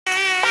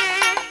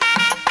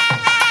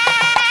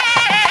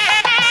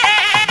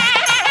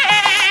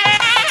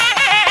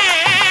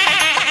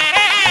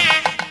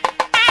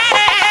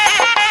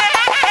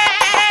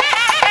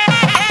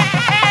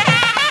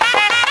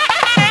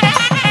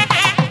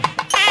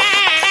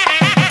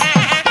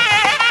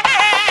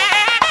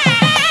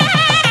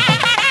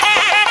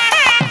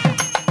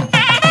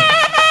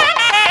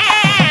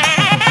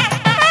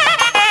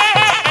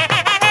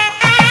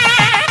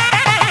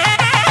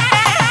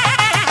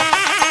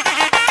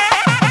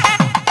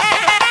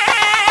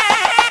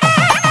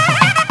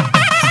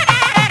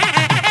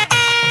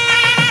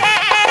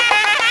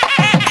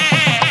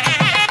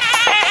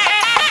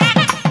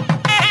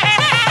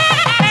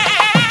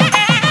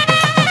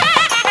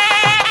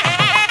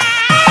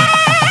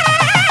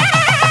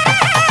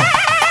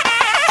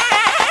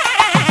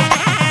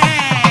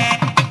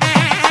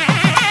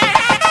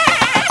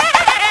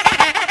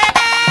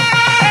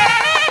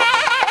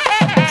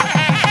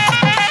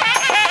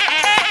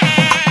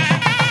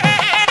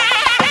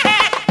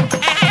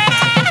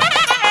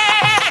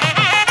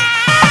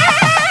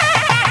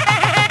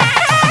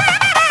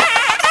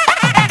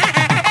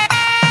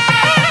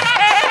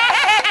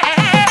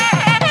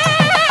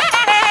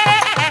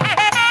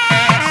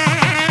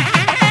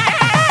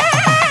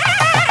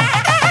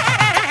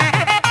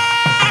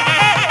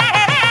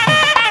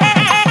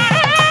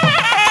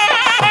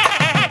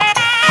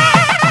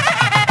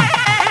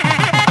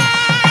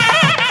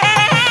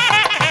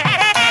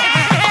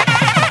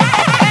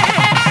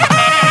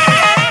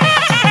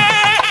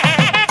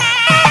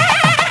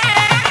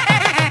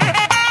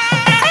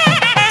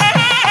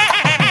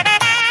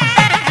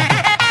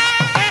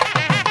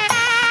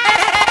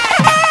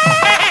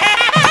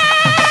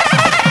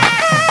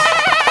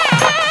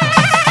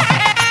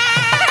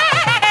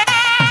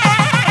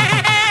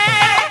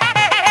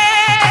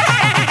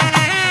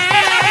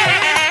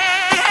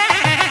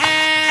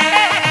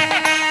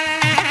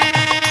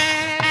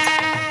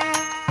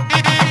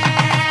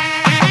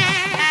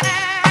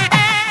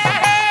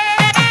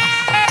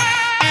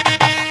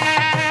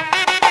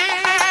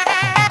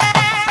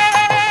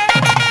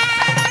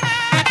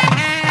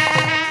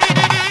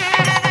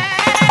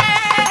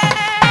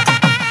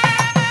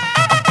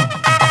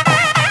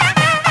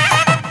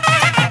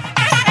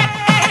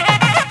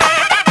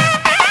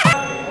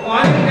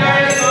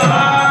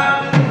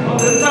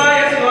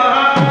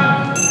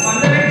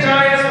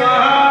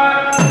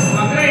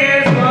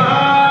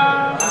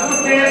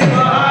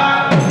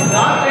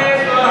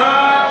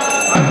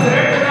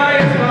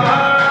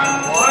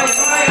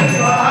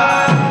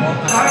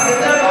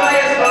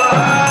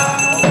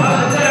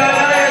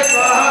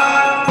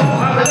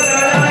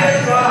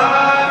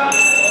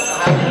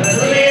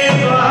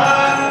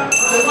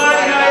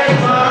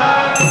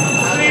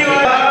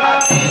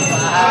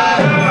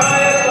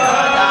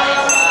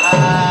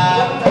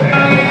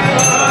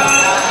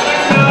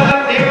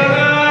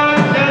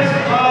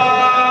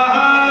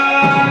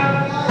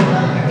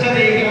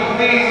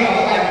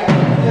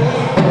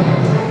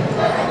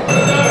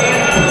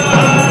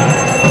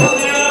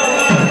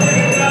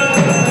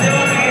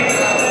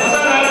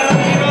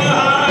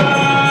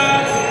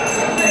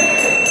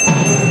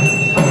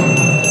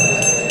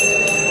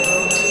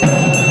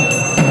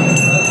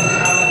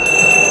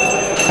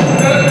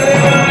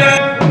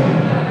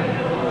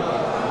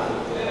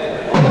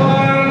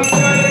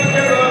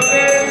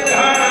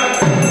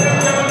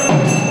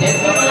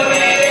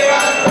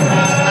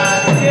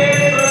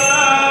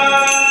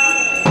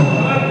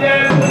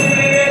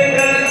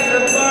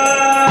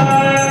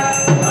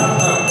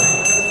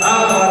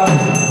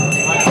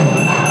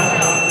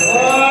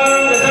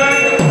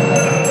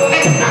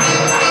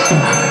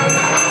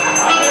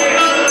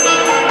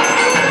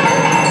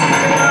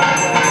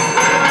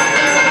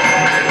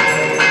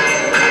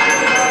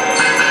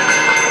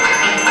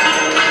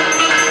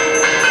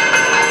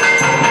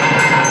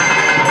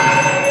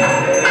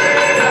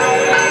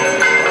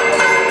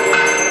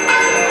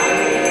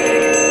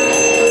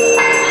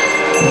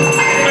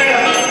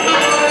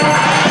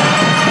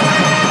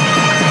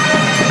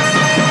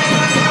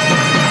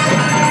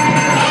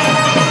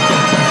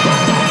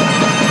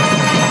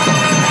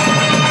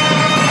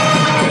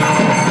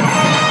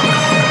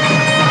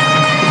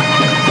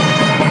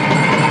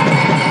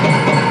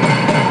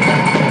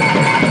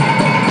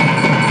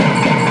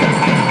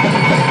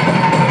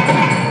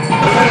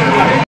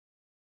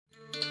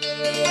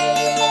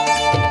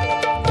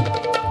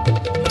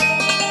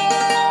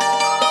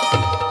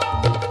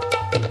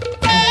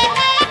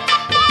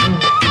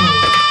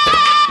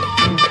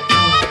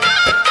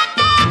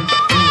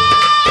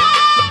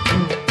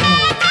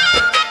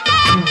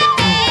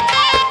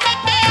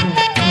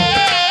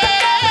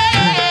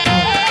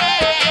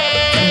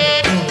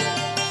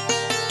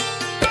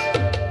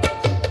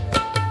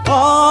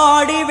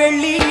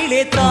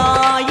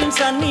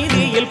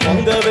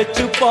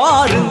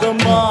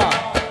பாருங்கம்மா.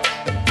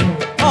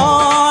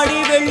 ஆடி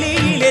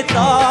வெள்ளியிலே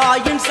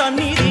தாயின்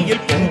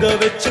சந்நிதியில் பொங்க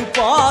வச்சு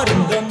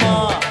பாருங்கம்மா.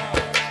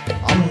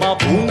 அம்மா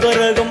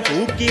பூங்கரகம்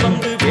தூக்கி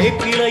வந்து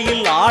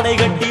வேப்பிலையில் ஆடை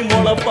கட்டி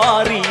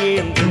முளைப்பாரி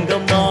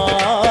ஏந்துங்கம்மா.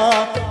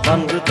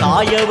 வந்து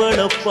தாயவள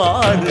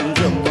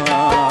பாருங்கம்மா,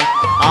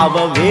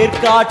 அவ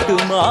வேர்காட்டு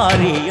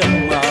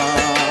மாரியம்மா.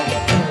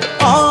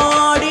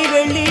 ஆடி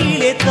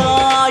வெள்ளியிலே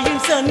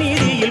தாயின்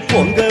சந்நிதியில்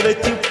பொங்க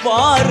வச்சு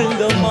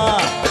பாருங்கம்மா.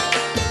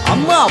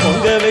 அம்மா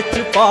பொங்க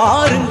வச்சு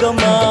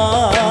பாருங்கம்மா.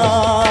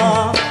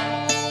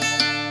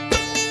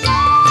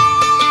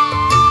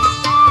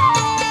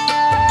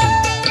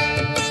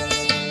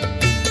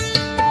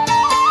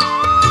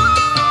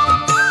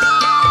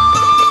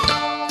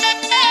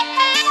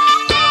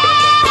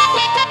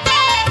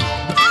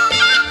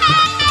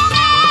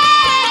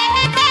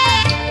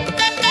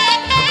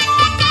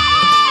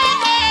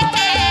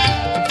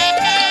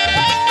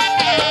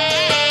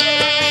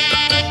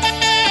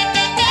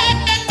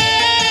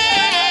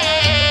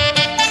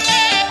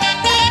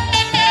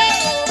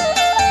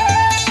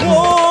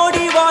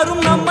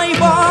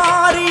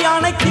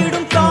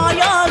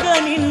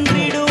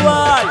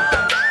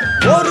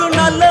 ஒரு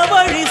நல்ல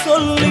வழி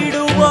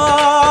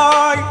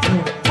சொல்லிடுவாள்.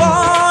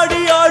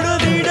 பாடி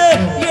அழுதிட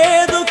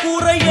ஏது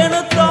குறை என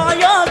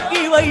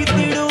தாயாக்கி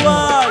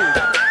வைத்திடுவாள்.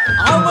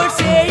 அவள்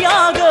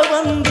சேயாக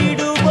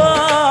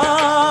வந்திடுவாள்.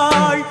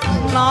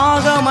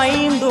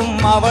 நாகமைந்தும்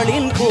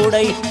அவளின்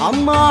கூடை,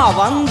 அம்மா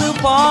வந்து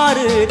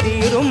பாரு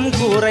தீரும்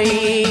குறை.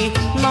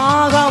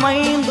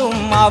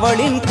 நாகமைந்தும்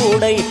அவளின்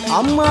கூடை,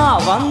 அம்மா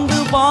வந்து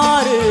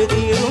பாரு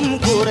தீரும்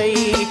குறை.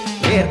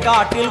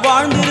 வேர்காட்டில்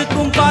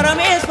வாழ்ந்திருக்கும்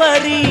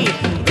பரமேஸ்வரி,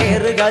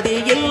 வேறு கதி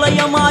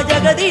இல்லையம்மா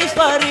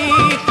ஜெகதீஸ்வரி.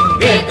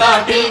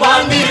 வேர்காட்டில்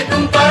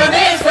வாழ்ந்திருக்கும்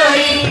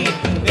பரமேஸ்வரி,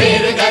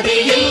 வேறு கதி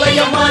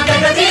இல்லையம்மா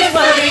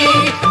ஜெகதீஸ்வரி.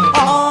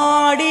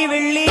 ஆடி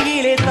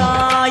வெள்ளியிலே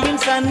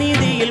தாயின்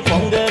சந்நிதியில்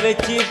பொங்க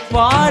வச்சு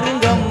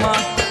பாருங்கம்மா.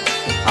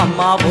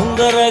 அம்மா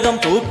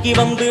பொங்கரகம் தூக்கி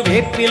வந்து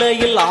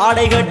வேப்பிலையில்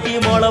ஆடை கட்டி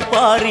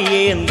முளைப்பாரி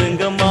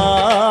ஏந்துங்கம்மா.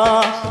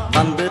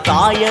 வந்து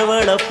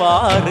தாயவள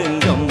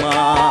பாருங்கம்மா,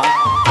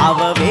 அவ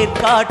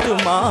வேர்காட்டு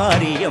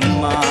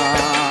மாரியம்மா.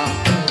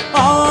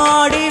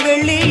 ஆடி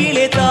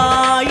வெள்ளியிலே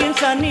தாயின்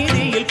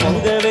சந்நிதியில்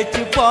பொங்க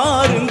வச்சு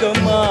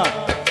பாருங்கம்மா.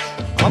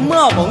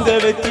 அம்மா பொங்க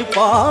வச்சு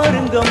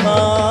பாருங்கம்மா.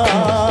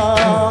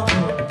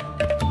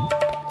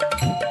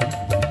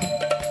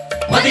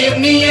 மதியும்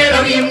நீயே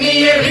ரவியும்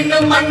நீயே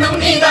விண்ணும் மண்ணும்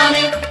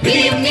நீதானே.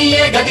 விதியும்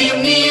நீயே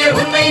கதியும் நீயே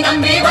உன்னை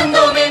நம்பி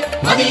வந்தோமே.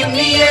 மதியும்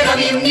நீயே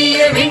ரவியும்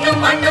நீயே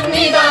விண்ணும் மண்ணும்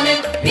நீதானே.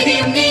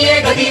 விதியும் நீயே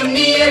கதியும்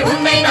நீயே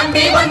உன்னை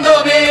நம்பி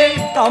வந்தோமே.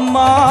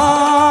 அம்மா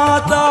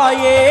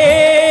தாயே,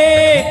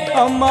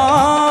 அம்மா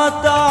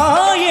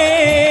தாயே,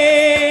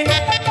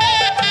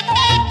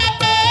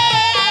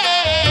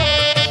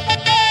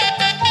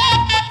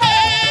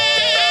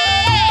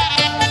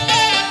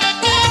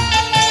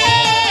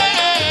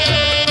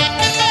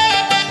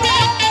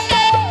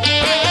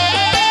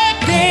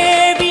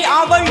 தேவி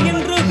அவள்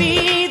இன்று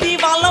வீதி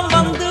வலம்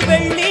வந்து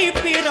வெள்ளி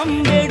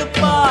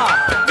பிரம்பெடுப்பா.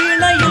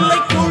 வினை இல்லை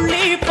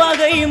துள்ளி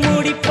பகை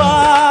முடிப்பா.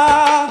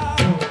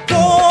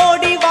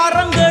 கோடி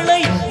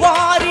வரங்களை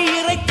வாரி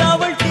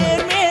இறைத்தவள்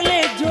தேர் மேலே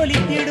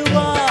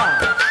ஜொலித்திடுவா.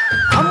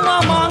 அம்மா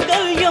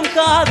மாங்கல்யம்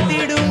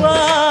காத்திடுவா.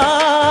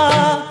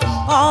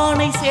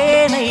 ஆணை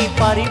சேனை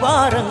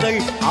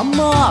பரிவாரங்கள்,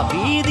 அம்மா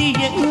வீதி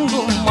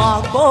எங்கும் மா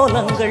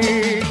கோலங்கள்.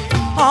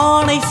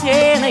 ஆணை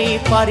சேனை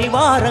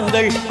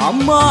பரிவாரங்கள்,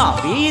 அம்மா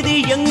வீதி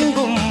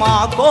எங்கும் மா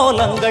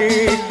கோலங்கள்.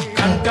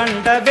 கண்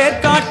கண்ட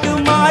வேர்காட்டு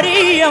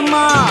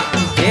மாரியம்மா,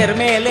 தேர்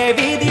மேலே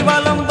வீதி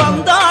வலம்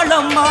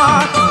வந்தாளம்மா.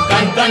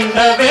 கண் கண்ட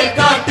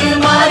வேர்காட்டு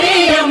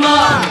மாரியம்மா,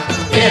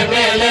 தேர்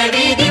மேலே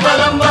வீதி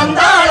வலம்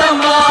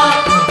வந்தாளம்மா.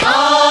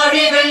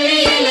 ஆடி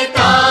வெள்ளியிலே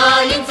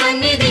தாயின்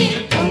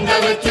சந்நிதியில் பொங்க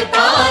வச்சு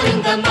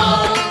பாருங்கம்மா.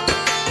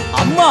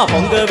 அம்மா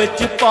பொங்க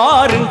வச்சு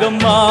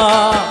பாருங்கம்மா.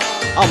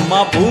 அம்மா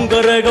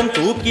பூங்கரகம்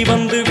தூக்கி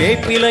வந்து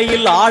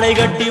வேப்பிலையில் ஆடை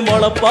கட்டி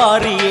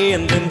முளைப்பாரி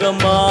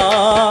ஏந்துங்கம்மா.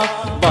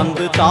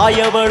 வந்து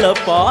தாயவள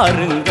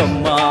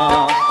பாருங்கம்மா,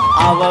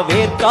 அவ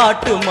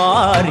வேர்காட்டு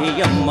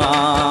மாரியம்மா.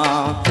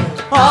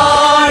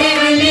 ஆடி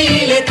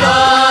வெள்ளியிலே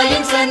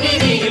தாயின்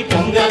சந்நிதியில்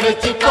பொங்க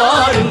வச்சு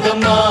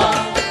பாருங்கம்மா.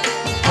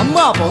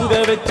 அம்மா பொங்க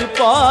வச்சு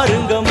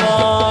பாருங்கம்மா.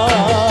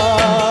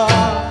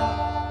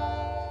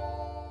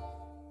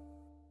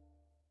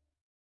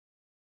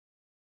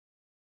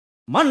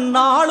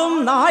 மண்ணாளும்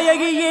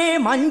நாயகியே,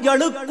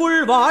 மஞ்சளுக்குள்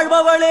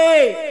வாழ்பவளே,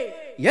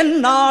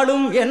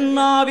 என்னாலும்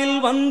என்னாவில்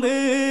வந்து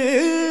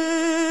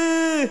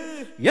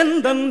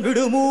எந்தன்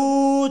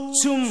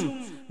விடுமூச்சும்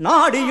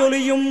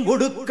நாடியொலியும்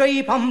உடுக்கை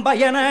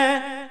பம்பயன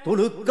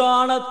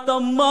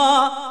துளுக்கானத்தம்மா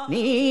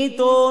நீ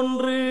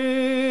தோன்று.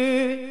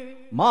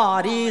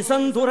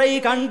 மாரீசந்துரை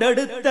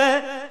கண்டெடுத்த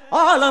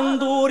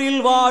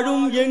ஆலந்தூரில்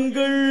வாழும்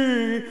எங்கள்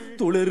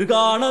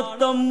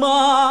துளிர்கானத்தம்மா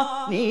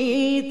நீ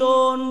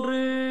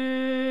தோன்று.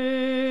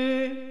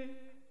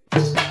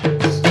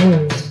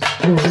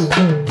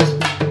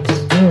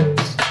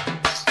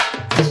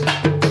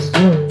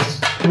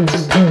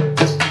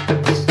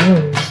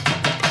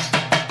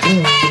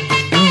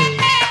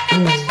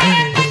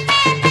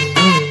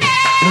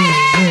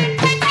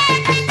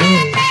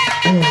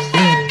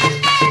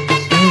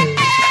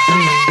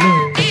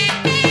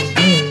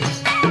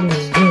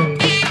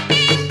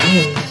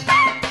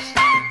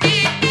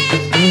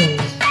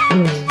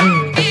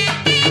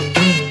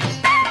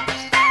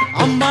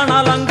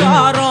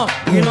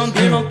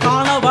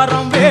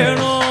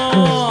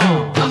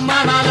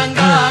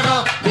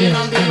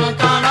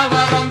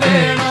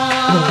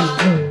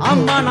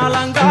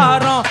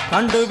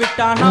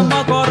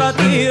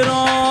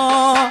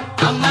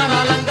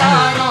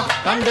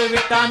 கண்டு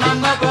விட்டா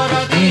நம்ம குறை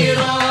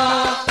தீரும்.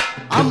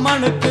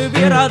 அம்மனுக்கு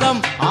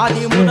விரதம்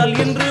ஆதி முதல்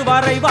இன்று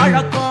வரை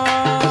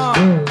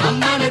வழக்கம்.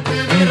 அம்மனுக்கு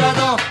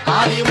விரதம்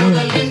ஆதி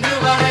முதல் இன்று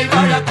வரை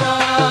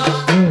வழக்கம்.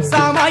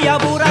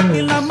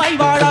 சமயபுரத்தில் நம்மை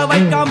வாழ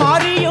வைக்க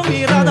மாறியும்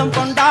விரதம்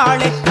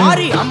கொண்டாளே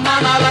மாறி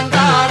அம்மன்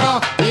அலங்காரம்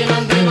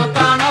தினம் தினம்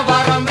காண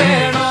வரம்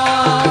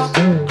வேணும்.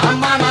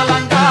 அம்மன்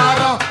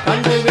அலங்காரம்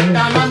கண்டு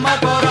விட்டா நம்ம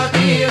குறை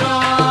தீரும்.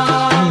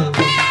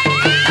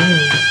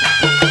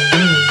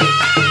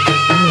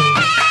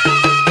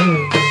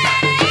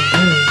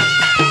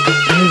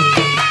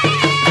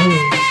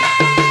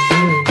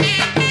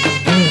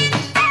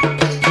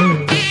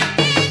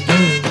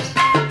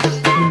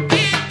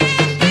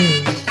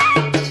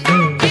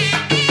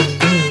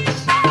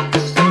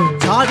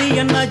 ஜாதி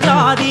என்ன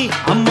ஜாதி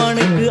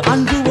அம்மனுக்கு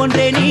அன்பு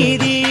ஒன்றே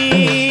நீதி.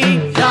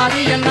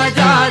 ஜாதி என்ன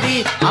ஜாதி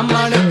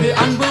அம்மனுக்கு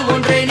அன்பு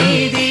ஒன்றே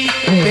நீதி.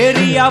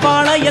 பெரிய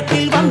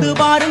பாளையத்தில் வந்து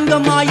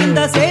பாருங்கம்மா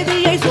இந்த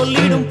செய்தியை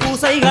சொல்லிடும்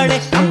பூசைகளே.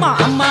 அம்மா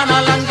அம்மன்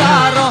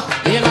அலங்காரம்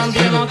தினம்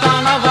தினம்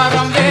காண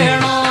வரம்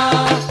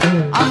வேணும்.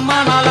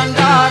 அம்மன்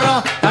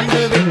அலங்காரம்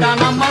கண்டு விட்டா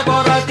நம்ம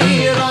குறை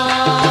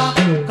தீரும்.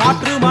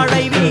 காற்று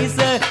மழை வீச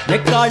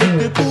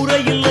வெக்காளுக்கு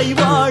கூரை இல்லை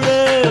வாழ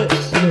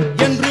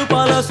என்று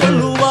பல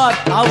சொல்லுவார்.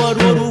 அவர்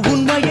ஒரு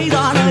உண்மையை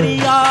தான்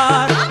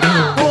அறியார்.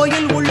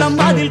 கோயில் உள்ளம்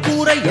அதில்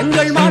கூரை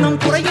எங்கள் மனம்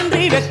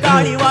குறையின்றி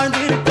வெக்காளி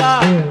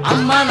வாழ்ந்திருக்கார்.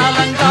 அம்மன்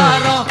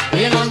அலங்காரம்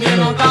தினம்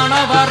தினம் காண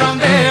வரம்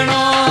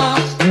வேணும்.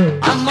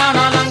 அம்மன்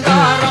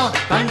அலங்காரம்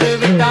கண்டு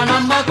விட்டா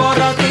நம்ம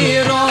குறை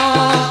தீரும்.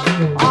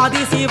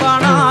 ஆதி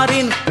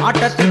சிவனாரின்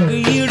ஆட்டத்திற்கு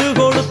ஈடு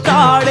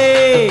கொடுத்தாளே.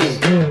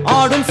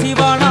 ஆடும்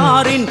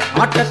சிவனாரின்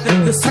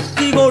ஆட்டத்திற்கு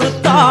சக்தி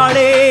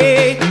கொடுத்தாளே.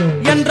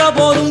 என்ற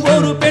போதும்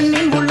ஒரு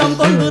பெண்ணின் உள்ளம்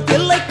கொண்டு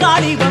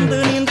தில்லைக்காளி வந்து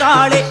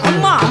நின்றாளே.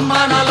 அம்மா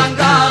அம்மன்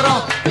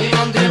அலங்காரம்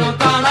தினம் தினம்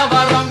காண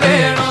வரம்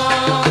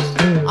வேணும்.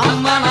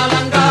 அம்மன்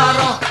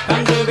அலங்காரம்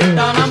கண்டு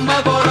விட்டா நம்ம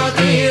குறை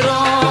தீரும்.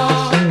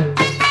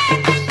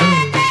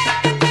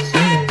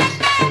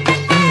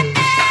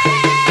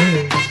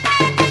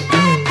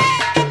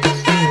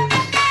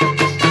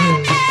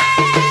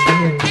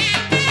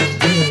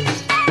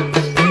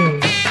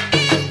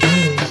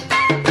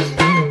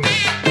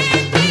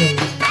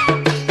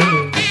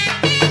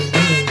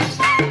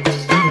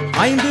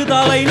 ஐந்து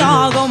தலை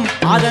நாகம்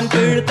அதன்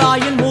கீழ்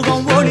தாயின்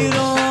முகம்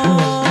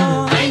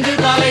ஒளிரும். ஐந்து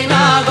தலை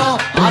நாகம்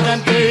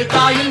அதன் கீழ்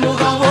தாயின்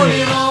முகம்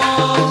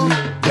ஒளிரும்.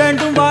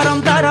 வேண்டும்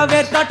வரம்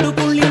தரவே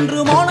தட்டுக்குள் இன்று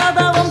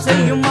மௌனதவம்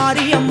செய்யும்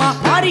மாரியம்மா.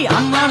 மாரி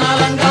அம்மன்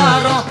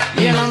அலங்காரம்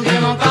தினம்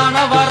தினம்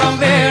காண வரம்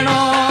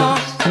வேணும்.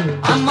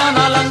 அம்மன்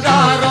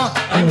அலங்காரம்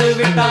கண்டு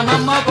விட்டா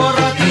நம்ம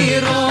குறை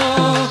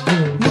தீரும்.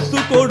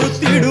 முத்து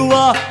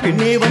கொடுத்திடுவா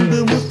பின்னே வந்து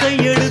முத்தை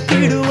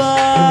எடுத்திடுவா.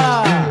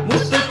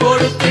 முத்து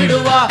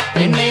கொடுத்திடுவா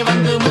என்னை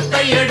வந்து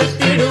முத்தை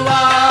எடுத்திடுவா.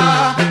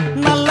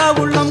 நல்ல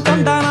உள்ளம்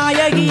கொண்ட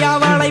நாயகி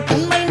அவளை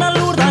புன்னை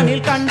நல்லூர்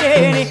தானில்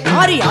கண்டேனே.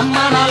 மாறி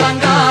அம்மன்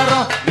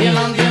அலங்காரம்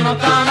தினம் தினம்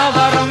காண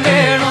வரம்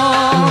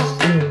வேணும்.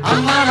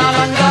 அம்மன்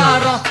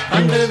அலங்காரம்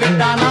கண்டு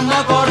விட்டா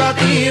நம்ம குறை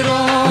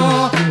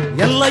தீரும்.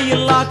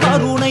 எல்லையில்லா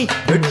கருணை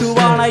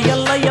வெட்டுவான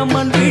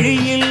எல்லையம்மன்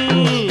விழியில்.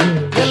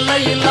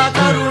 எல்லையில்லா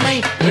கருணை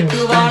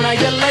வெட்டுவான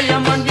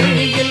எல்லையம்மன்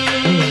விழியில்.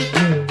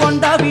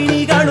 கொண்ட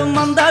வினிகளும்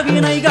அந்த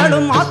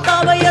வினைகளும்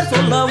ஆத்தாவையர்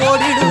சொல்ல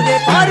ஓடிடுதே.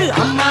 பாரு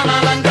அம்மன்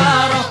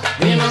அலங்காரம்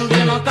தினம்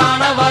தினம்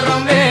காண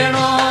வரம்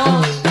வேணும்.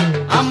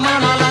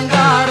 அம்மன்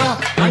அலங்காரம்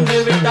கண்டு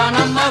விட்டா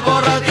நம்ம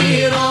குறை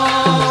தீரும்.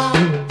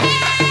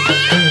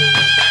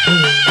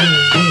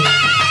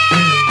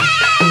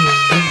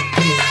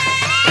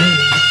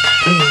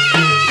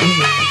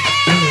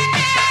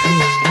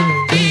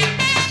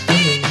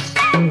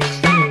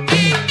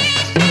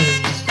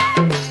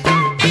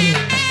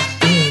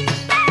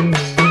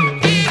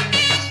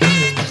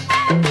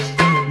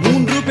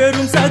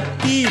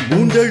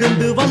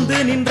 மூன்றெழுந்து வந்து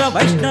நின்ற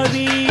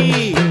வைஷ்ணவி.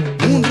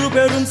 மூன்று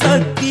பெரும்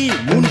சக்தி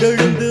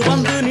மூன்றெழுந்து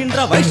வந்து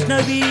நின்ற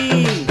வைஷ்ணவி.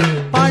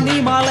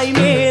 பனிமலை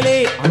மேலே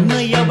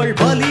அன்னை அவள்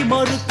பலி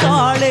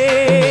மறுத்தாளே.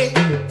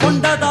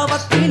 கொண்ட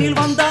தவத்தினில்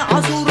வந்த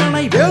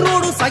அசுரனை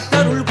வேரோடு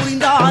சக்கருள்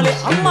புரிந்தாளே.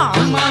 அம்மா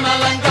அம்மன்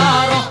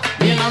அலங்காரம்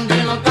தினம்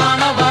தினம்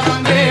காண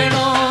வரம்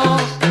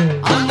வேணும்.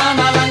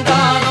 அம்மன்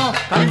அலங்காரம்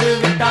கண்டு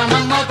விட்டா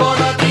நம்ம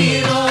குறை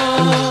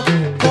தீரும்.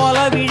 கோல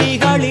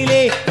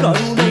விழிகளிலே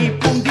கருணை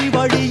பொங்கி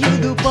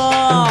வழியுது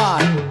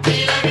பார்.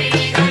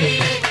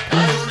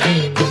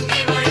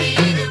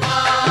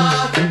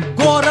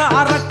 கோர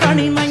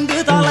அரக்கனின் 5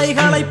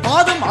 தலைகளை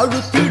பாதம்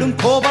அழுத்திடும்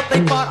கோபத்தை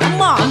பார்.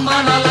 அம்மா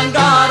அம்மன்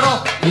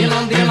அலங்காரம்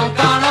தினம் தினம்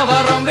காண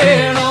வரம்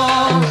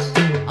வேணும்.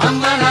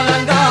 அம்மன்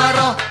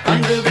அலங்காரம்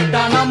கண்டு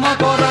விட்டா நம்ம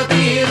குறை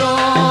தீரும்.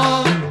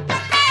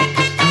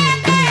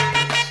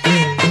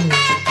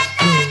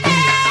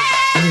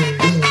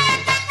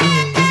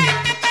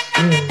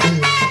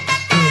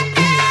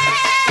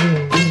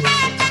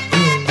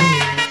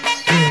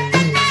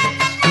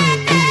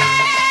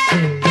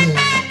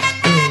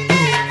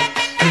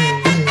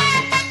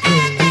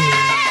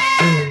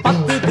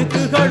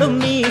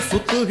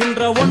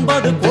 சுத்துகின்ற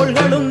 9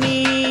 கோள்களும் நீ.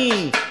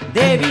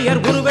 தேவியர்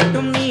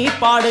உருவெட்டும் நீ.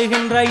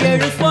 பாடுகின்ற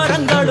 7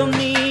 ஸ்வரங்களும்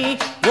நீ.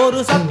 ஒரு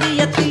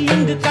சத்தியத்தில்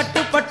இங்கு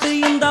கட்டுப்பட்டு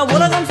இந்த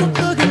உலகம்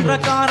சுற்றுகின்ற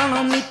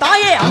காரணம் நீ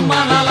தாயே.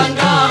 அம்மன்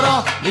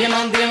அலங்காரம்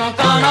தினம் தினம்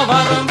காண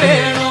வரம்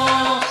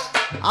வேணும்.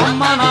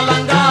 அம்மன்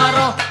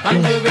அலங்காரம்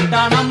கண்டு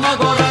விட்டா நம்ம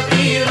குறை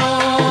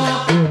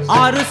தீரும்.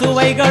 ஆறு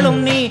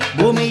சுவைகளும் நீ,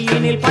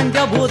 பூமியினில்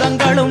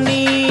பஞ்சபூதங்களும் நீ,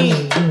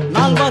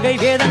 நால்வகை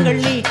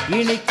வேதங்கள் நீ,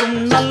 இனிக்கும்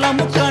நல்ல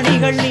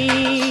முக்கணிகள் நீ,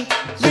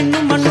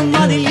 விண்ணும் மண்ணும்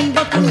அதில்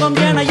இன்ப துன்பம்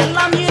என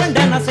எல்லாம்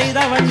இரண்டென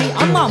செய்தவள் நீ.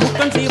 அம்மா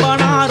முக்கன்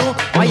சிவனாரும்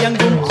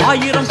மயங்கும்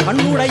 1000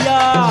 கண்ணுடையா.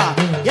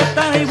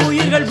 எத்தனை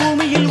உயிர்கள்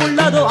பூமியில்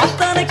உள்ளதோ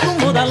அத்தனைக்கும்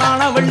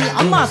முதலானவள் நீ.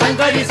 அம்மா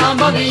சங்கரி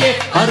சாம்பவியே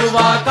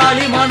வருவா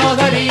காளி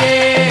மனோகரியே.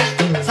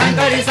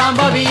 சங்கரி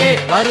சாம்பவியே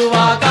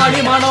வருவா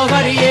காளி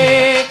மனோகரியே.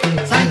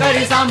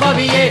 சங்கரி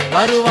சாம்பவியே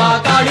வருவா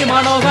காளி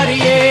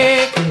மனோகரியே.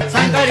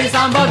 சங்கரி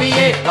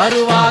சாம்பவியே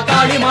வருவா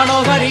காளி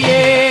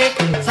மனோகரியே.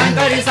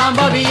 சங்கரி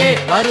சாம்பவியே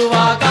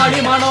வருவா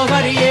காளி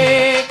மனோகரியே.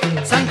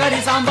 சங்கரி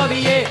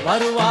சாம்பவியே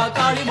வருவா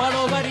காளி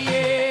மனோகரியே.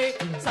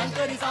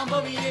 சங்கரி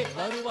சாம்பவியே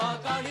வருவா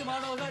காளி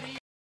மனோகரியே.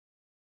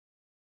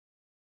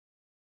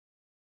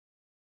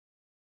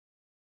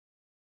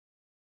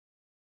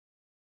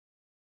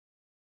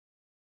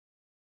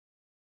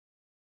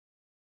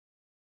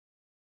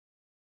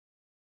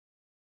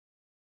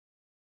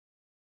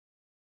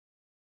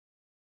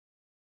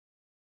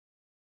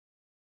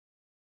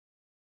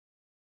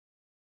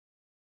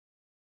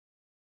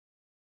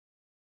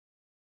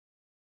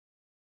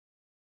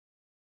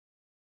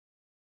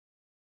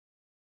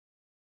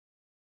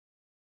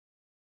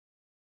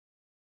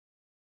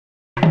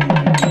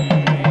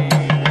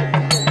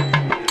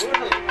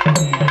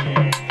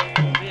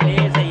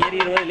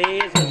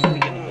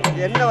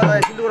 என்ன வர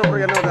சிந்து கூட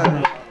என்ன வர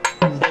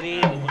சரி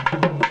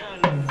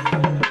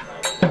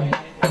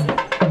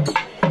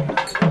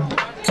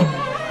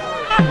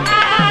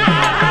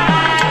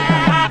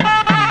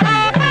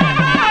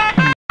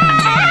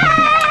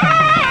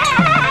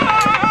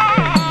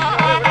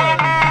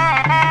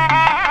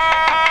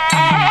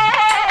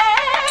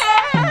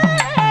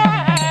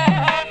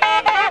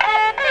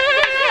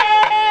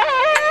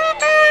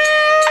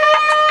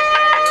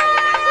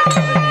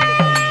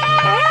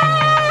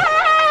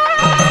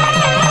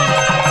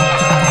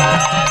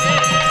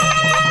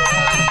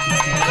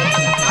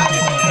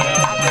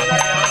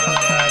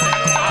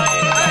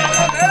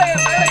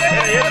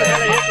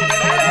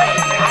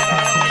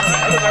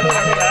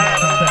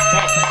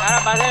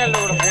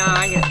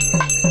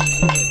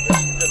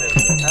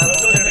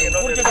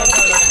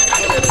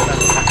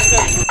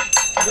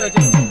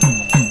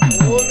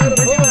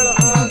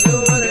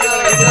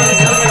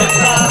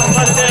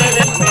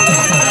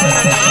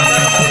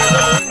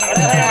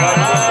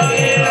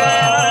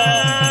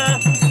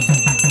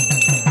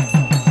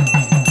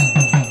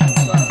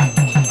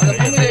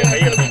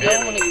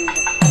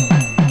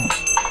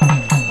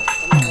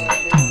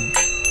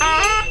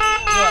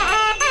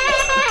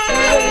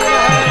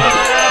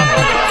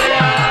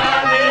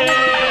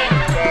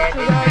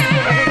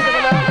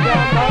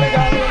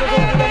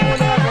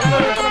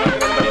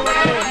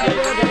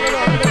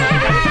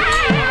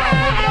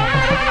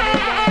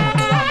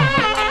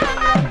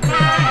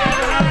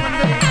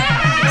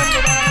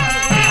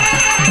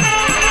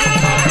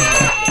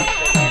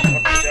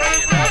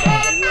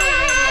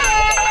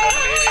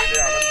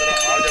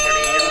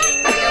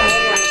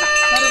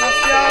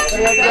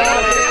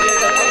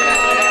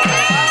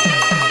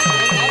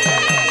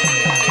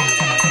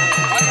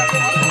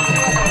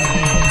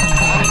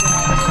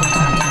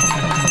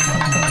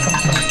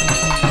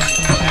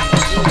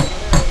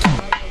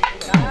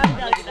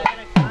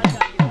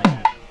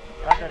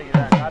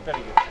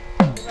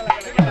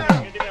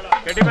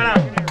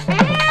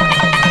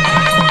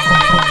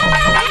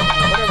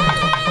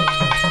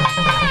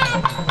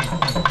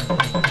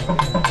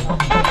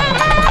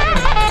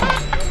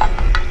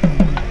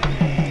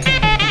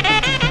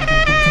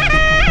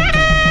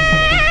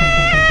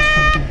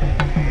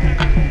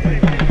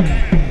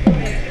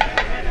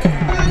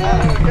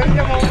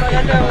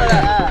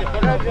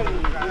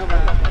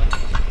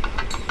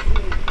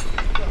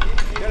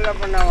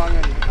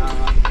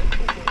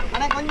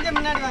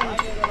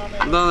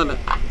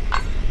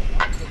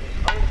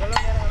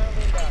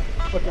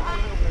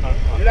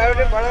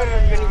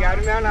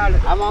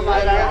ஆமா